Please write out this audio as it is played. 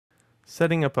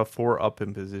Setting up a 4-up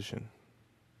imposition.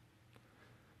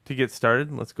 To get started,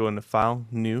 let's go into File,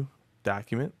 New,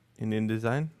 Document in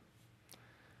InDesign.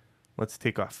 Let's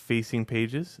take off facing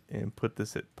pages and put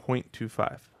this at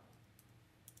 0.25.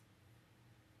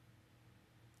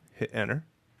 Hit Enter.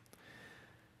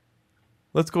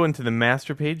 Let's go into the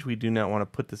master page. We do not want to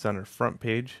put this on our front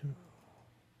page.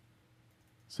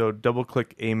 So double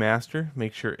click a master,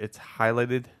 make sure it's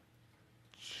highlighted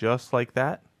just like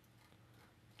that.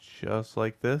 Just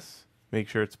like this. Make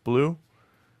sure it's blue.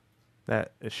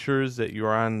 That assures that you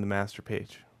are on the master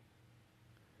page.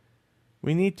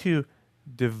 We need to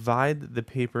divide the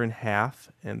paper in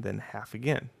half and then half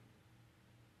again.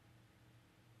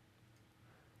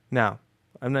 Now,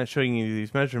 I'm not showing you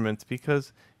these measurements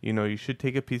because you should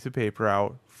take a piece of paper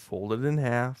out, fold it in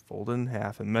half,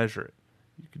 and measure it.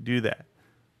 You could do that.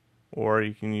 Or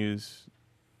you can use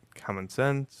common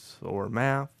sense or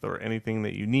math or anything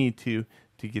that you need to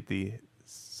get the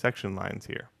section lines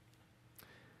here.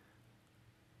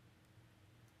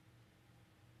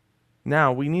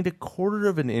 Now we need 1/4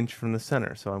 of an inch from the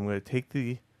center. So I'm going to take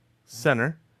the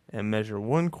center and measure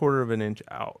 1/4 of an inch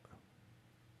out.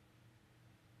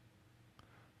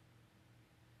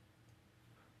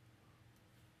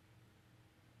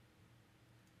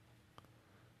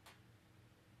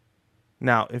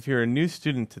 Now, if you're a new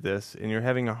student to this and you're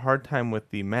having a hard time with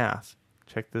the math,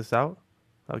 check this out.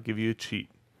 I'll give you a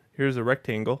cheat. Here's a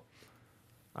rectangle.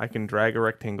 I can drag a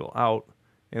rectangle out,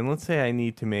 and let's say I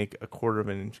need to make 1/4 of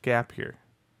an inch gap here.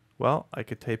 Well, I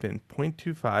could type in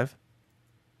 0.25,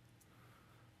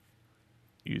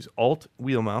 use Alt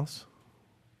wheel mouse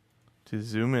to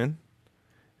zoom in,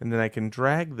 and then I can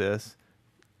drag this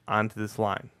onto this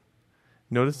line.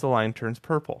 Notice the line turns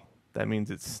purple. That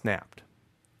means it's snapped.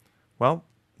 Well,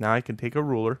 now I can take a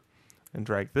ruler and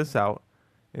drag this out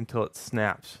until it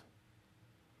snaps.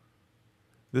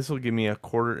 This will give me a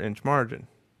 1/4 inch margin.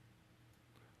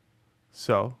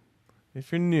 So,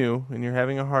 if you're new and you're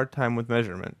having a hard time with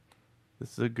measurement,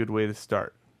 this is a good way to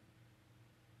start.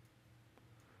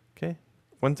 Okay,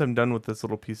 once I'm done with this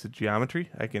little piece of geometry,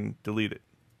 I can delete it.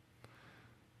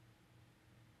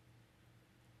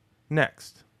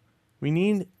 Next, we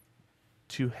need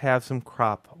to have some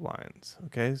crop lines,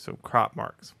 okay, so crop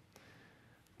marks.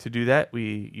 To do that,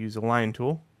 we use a line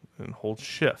tool and hold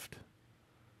Shift.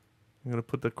 I'm going to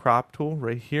put the crop tool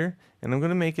right here, and I'm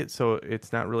going to make it so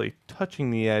it's not really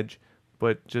touching the edge,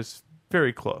 but just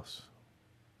very close.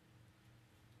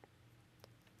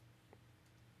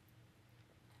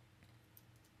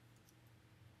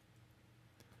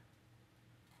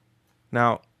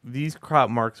 Now, these crop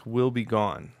marks will be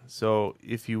gone, so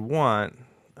if you want,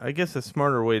 I guess a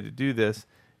smarter way to do this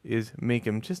is make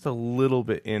them just a little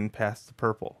bit in past the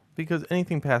purple, because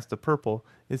anything past the purple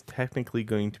is technically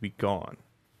going to be gone.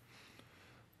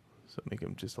 So make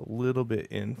them just a little bit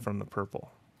in from the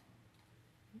purple.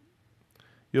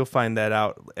 You'll find that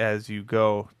out as you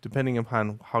go, depending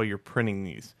upon how you're printing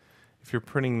these. If you're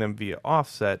printing them via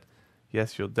offset,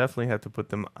 yes, you'll definitely have to put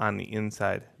them on the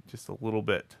inside just a little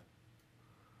bit.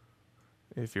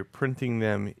 If you're printing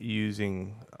them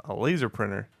using a laser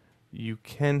printer, you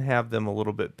can have them a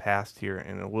little bit past here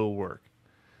and it will work.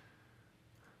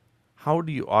 How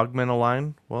do you augment a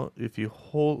line? Well, if you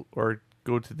hold or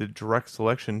go to the direct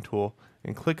selection tool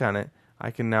and click on it,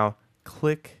 I can now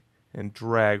click and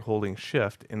drag holding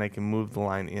Shift and I can move the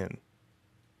line in.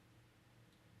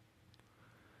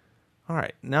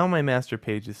 Alright, now my master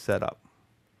page is set up.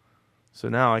 So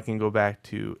now I can go back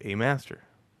to a master.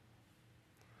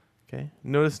 Okay,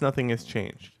 notice nothing has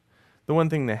changed. The one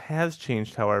thing that has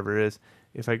changed, however, is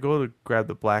if I go to grab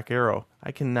the black arrow,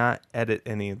 I cannot edit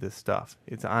any of this stuff.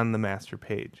 It's on the master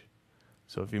page.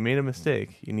 So if you made a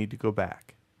mistake, you need to go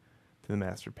back to the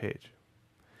master page.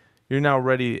 You're now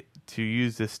ready to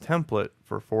use this template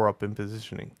for 4-up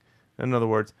impositioning. In other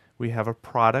words, we have a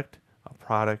product,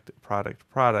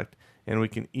 and we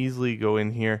can easily go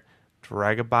in here,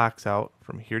 drag a box out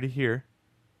from here to here,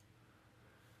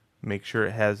 make sure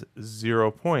it has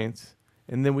 0 points,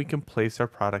 and then we can place our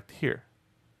product here.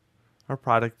 Our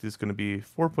product is going to be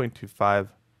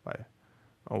 4.25 by,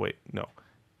 oh wait, no.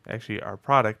 Actually, our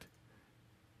product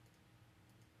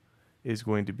is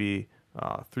going to be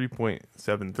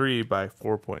 3.73 by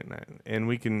 4.9. And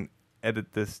we can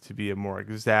edit this to be a more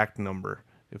exact number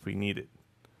if we need it.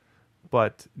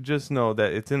 But just know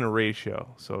that it's in a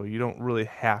ratio, so you don't really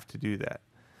have to do that.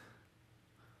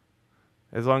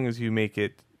 As long as you make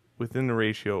it within the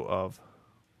ratio of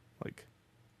like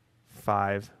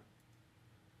 5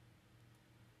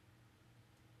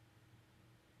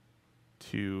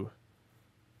 to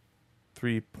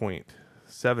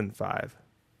 3.75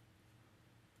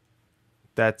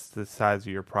 that's the size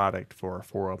of your product for a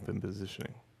 4-up in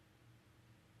positioning.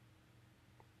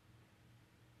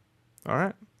 All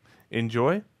right,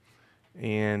 enjoy,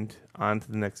 and on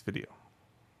to the next video.